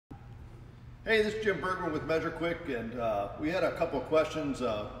Hey, this is Jim Bergman with measureQuick, and we had a couple of questions.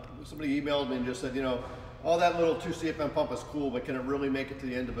 Somebody emailed me and just said, all that little 2 CFM pump is cool, but can it really make it to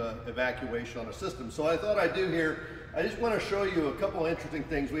the end of an evacuation on a system? So I thought I'd do here, I just want to show you a couple of interesting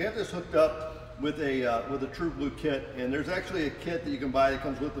things. We have this hooked up with a True Blue kit, and there's actually a kit that you can buy that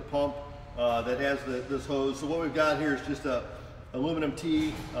comes with the pump that has this hose. So what we've got here is just a aluminum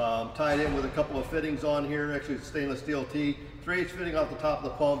T tied in with a couple of fittings on here. Actually, it's stainless steel T, 3/8 fitting off the top of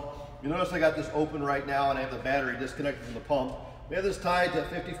the pump. You notice I got this open right now and I have the battery disconnected from the pump. We have this tied to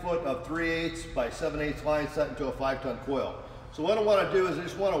 50 foot of 3/8 by 7/8 line set into a 5-ton coil. So what I want to do is I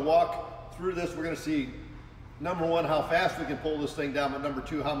just want to walk through this. We're going to see, number one, how fast we can pull this thing down, but number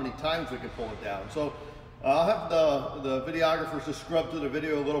two, how many times we can pull it down. So I'll have the videographers just scrub through the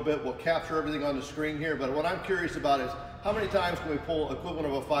video a little bit. We'll capture everything on the screen here, but what I'm curious about is how many times can we pull equivalent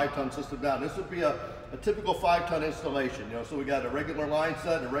of a 5-ton system down? This would be a typical 5-ton installation. So we got a regular line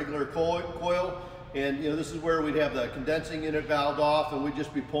set and a regular coil, and this is where we'd have the condensing unit valved off, and we'd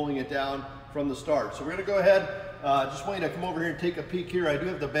just be pulling it down from the start. So we're going to go ahead. Just want you to come over here and take a peek here. I do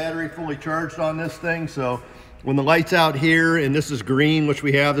have the battery fully charged on this thing, so when the light's out here, and this is green, which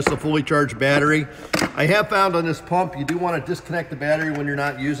we have, this is a fully charged battery. I have found on this pump, you do want to disconnect the battery when you're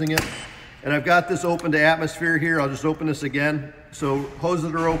not using it. And I've got this open to atmosphere here. I'll just open this again. So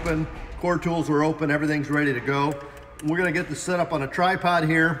hoses are open, core tools are open, everything's ready to go. And we're gonna get this set up on a tripod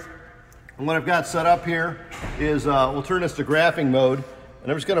here. And what I've got set up here is, we'll turn this to graphing mode.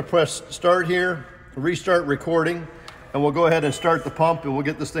 And I'm just gonna press start here, restart recording, and we'll go ahead and start the pump and we'll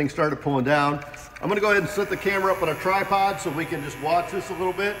get this thing started pulling down. I'm gonna go ahead and set the camera up on a tripod so we can just watch this a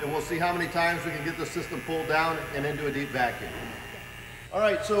little bit, and we'll see how many times we can get the system pulled down and into a deep vacuum. All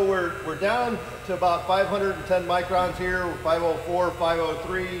right, so we're down to about 510 microns here, 504,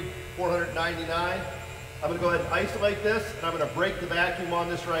 503, 499. I'm gonna go ahead and isolate this, and I'm gonna break the vacuum on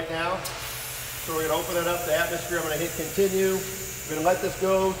this right now. So we're gonna open it up to atmosphere. I'm gonna hit continue. We're gonna let this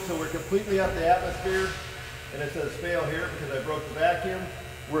go till we're completely up to atmosphere. And it says fail here because I broke the vacuum.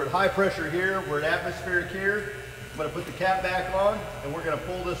 We're at high pressure here, we're at atmospheric here. I'm gonna put the cap back on, and we're gonna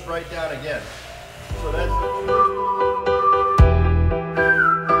pull this right down again. So that's the first.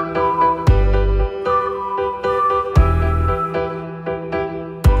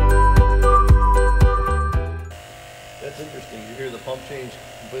 Interesting. You hear the pump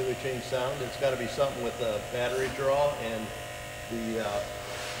completely change sound. It's got to be something with the battery draw and the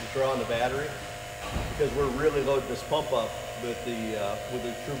draw on the battery, because we're really loading this pump up with the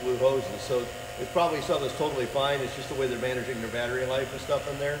True Blue hoses. So it's probably something that's totally fine. It's just the way they're managing their battery life and stuff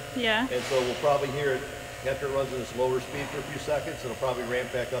in there. Yeah. And so we'll probably hear it after it runs at this lower speed for a few seconds. It'll probably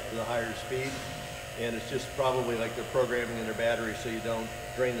ramp back up to the higher speed. And it's just probably like they're programming in their battery so you don't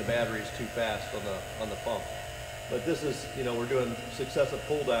drain the batteries too fast on the pump. But this is, we're doing successive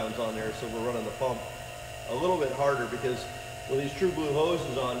pull downs on there, so we're running the pump a little bit harder because with these True Blue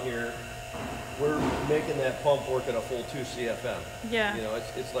hoses on here, we're making that pump work at a full 2 CFM. Yeah.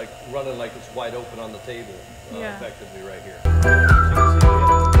 It's like running like it's wide open on the table, effectively right here.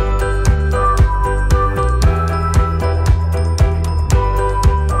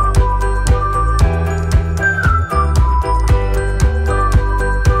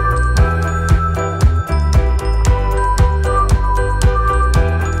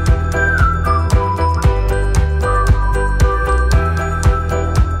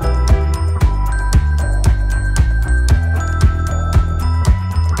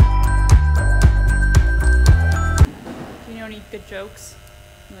 Good jokes.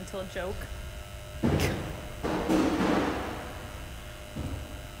 I'm gonna tell a joke.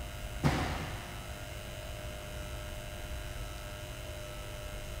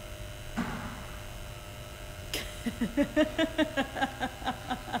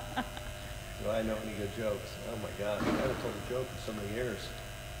 Do I know any good jokes? Oh my God, I haven't told a joke in so many years.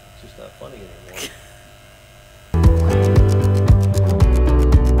 It's just not funny anymore.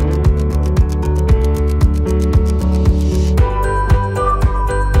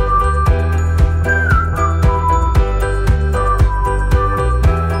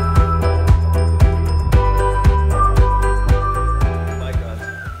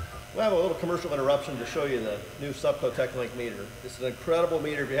 Commercial interruption to show you the new Supco TechLink meter. This is an incredible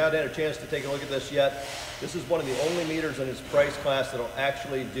meter. If you haven't had a chance to take a look at this yet, this is one of the only meters in its price class that'll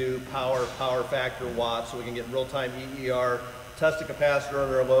actually do power factor watts, so we can get real-time EER, test a capacitor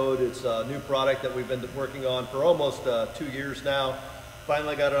under a load. It's a new product that we've been working on for almost 2 years now.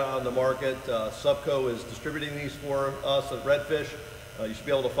 Finally got it on the market. Supco is distributing these for us at Redfish. You should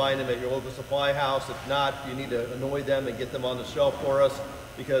be able to find them at your local supply house. If not, you need to annoy them and get them on the shelf for us,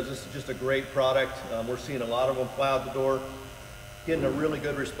 because this is just a great product. We're seeing a lot of them fly out the door. getting a really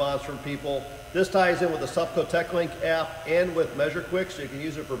good response from people. This ties in with the Supco TechLink app and with measureQuick, so you can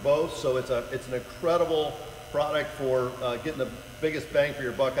use it for both. So it's an incredible product for getting the biggest bang for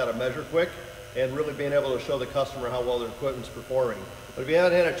your buck out of measureQuick and really being able to show the customer how well their equipment's performing. But if you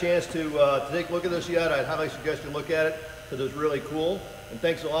haven't had a chance to take a look at this yet, I'd highly suggest you look at it because it's really cool. And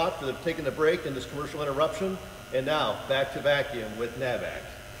thanks a lot for taking the break in this commercial interruption. And now, back to vacuum with Navac.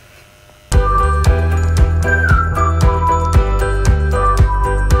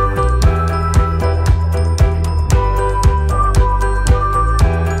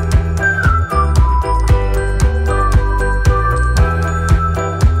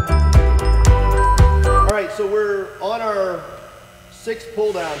 So we're on our 6th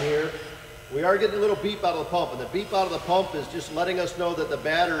pull down here. We are getting a little beep out of the pump, and the beep out of the pump is just letting us know that the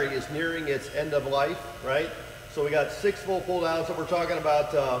battery is nearing its end of life, right? So we got 6 full pull downs that we're talking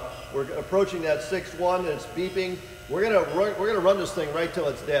about. We're approaching that 6th one, and it's beeping. We're gonna run this thing right till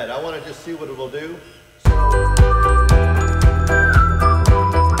it's dead. I want to just see what it'll do.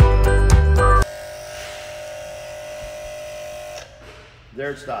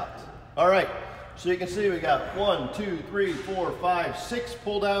 There it stopped. All right. So you can see we got 1, 2, 3, 4, 5, 6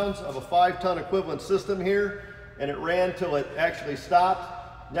 pull downs of a 5-ton equivalent system here, and it ran till it actually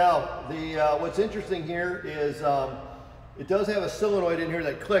stopped. Now, what's interesting here is it does have a solenoid in here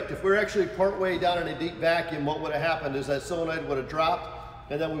that clicked. If we're actually partway down in a deep vacuum, what would have happened is that solenoid would have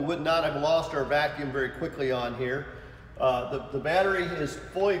dropped, and then we would not have lost our vacuum very quickly on here. The battery is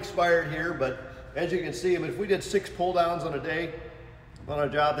fully expired here, but as you can see, if we did 6 pull downs on a day on a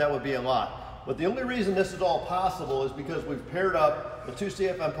job, that would be a lot. But the only reason this is all possible is because we've paired up the 2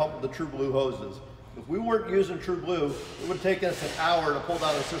 CFM pump with the True Blue hoses. If we weren't using True Blue, it would take us an hour to pull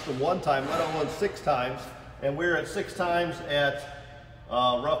down the system one time, let alone 6 times. And we're at 6 times at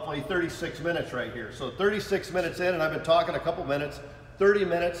roughly 36 minutes right here. So 36 minutes in, and I've been talking a couple minutes, 30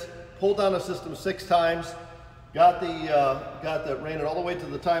 minutes, pulled down the system 6 times, ran it all the way to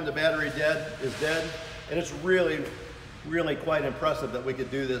the time the battery is dead, and it's really quite impressive that we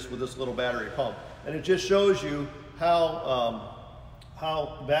could do this with this little battery pump. And it just shows you how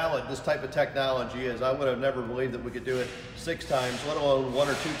valid this type of technology is. I would have never believed that we could do it 6 times, let alone 1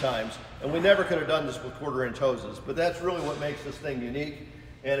 or 2 times. And we never could have done this with 1/4-inch hoses. But that's really what makes this thing unique.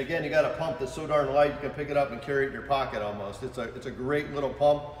 And again, you got a pump that's so darn light, you can pick it up and carry it in your pocket almost. It's a great little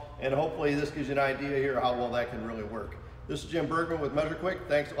pump. And hopefully this gives you an idea here how well that can really work. This is Jim Bergman with measureQuick.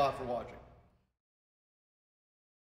 Thanks a lot for watching.